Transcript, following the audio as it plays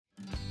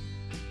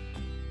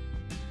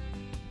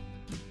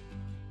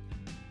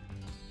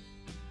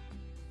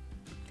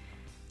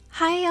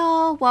Hi,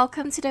 y'all.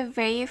 Welcome to the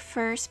very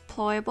first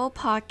Ployable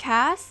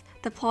podcast.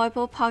 The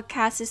Ployable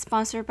podcast is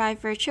sponsored by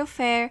Virtual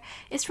Fair.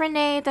 It's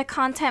Renee, the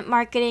content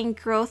marketing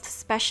growth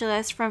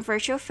specialist from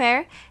Virtual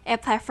Fair, a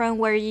platform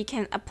where you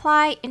can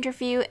apply,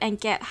 interview,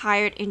 and get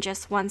hired in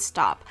just one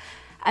stop.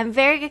 I'm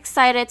very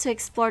excited to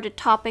explore the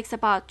topics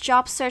about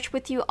job search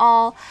with you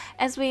all.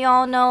 As we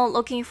all know,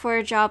 looking for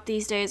a job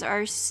these days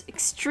are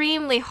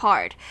extremely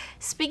hard.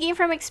 Speaking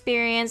from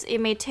experience, it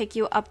may take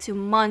you up to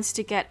months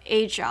to get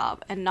a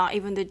job and not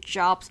even the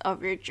jobs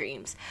of your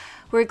dreams.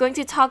 We're going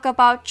to talk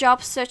about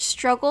job search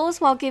struggles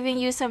while giving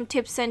you some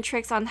tips and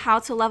tricks on how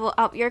to level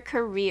up your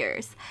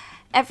careers.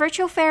 At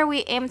Virtual Fair,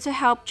 we aim to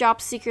help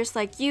job seekers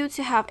like you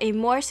to have a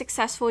more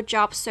successful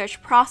job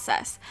search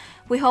process.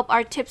 We hope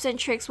our tips and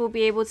tricks will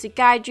be able to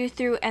guide you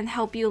through and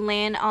help you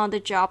land on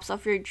the jobs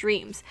of your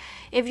dreams.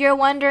 If you're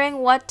wondering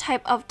what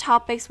type of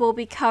topics we'll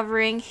be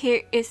covering,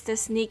 here is the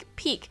sneak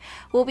peek.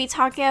 We'll be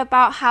talking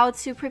about how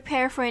to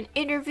prepare for an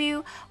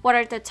interview, what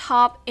are the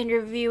top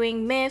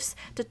interviewing myths,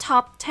 the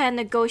top 10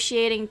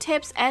 negotiating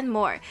tips, and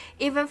more.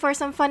 Even for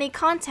some funny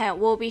content,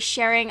 we'll be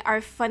sharing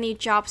our funny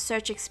job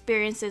search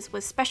experiences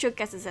with special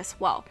guests as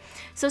well.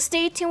 So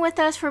stay tuned with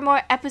us for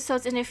more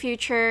episodes in the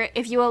future.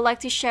 If you would like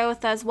to share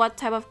with us what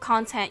type of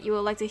content you would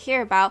like to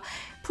hear about,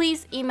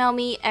 please email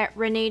me at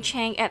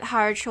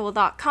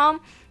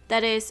reneecheng@hirecheng.com.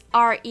 That is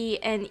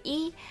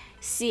RENECHENG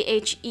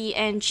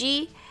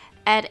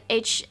at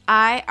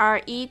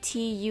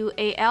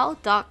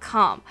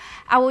HIRETUAL.com.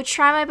 I will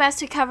try my best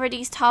to cover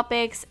these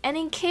topics, and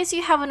in case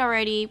you haven't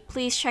already,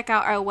 please check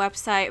out our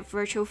website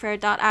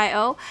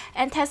virtualfair.io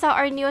and test out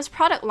our newest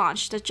product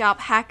launch, the Job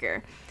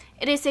Hacker.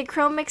 It is a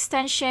Chrome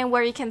extension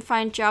where you can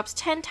find jobs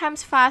 10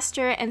 times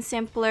faster and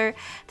simpler.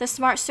 The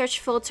Smart Search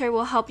filter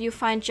will help you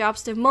find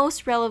jobs the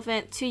most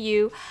relevant to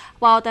you,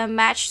 while the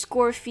Match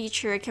Score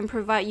feature can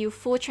provide you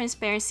full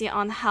transparency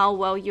on how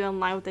well you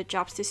align with the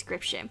job's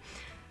description.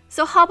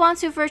 So hop on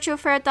to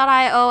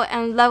virtualfair.io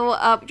and level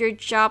up your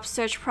job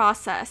search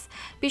process.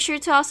 Be sure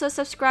to also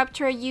subscribe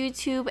to our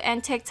YouTube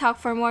and TikTok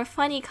for more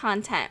funny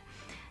content.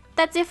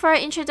 That's it for our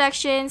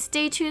introduction.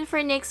 Stay tuned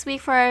for next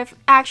week for our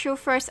actual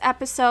first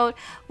episode.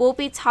 We'll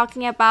be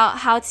talking about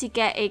how to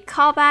get a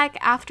callback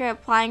after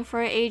applying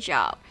for a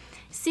job.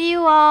 See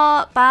you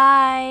all.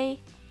 Bye.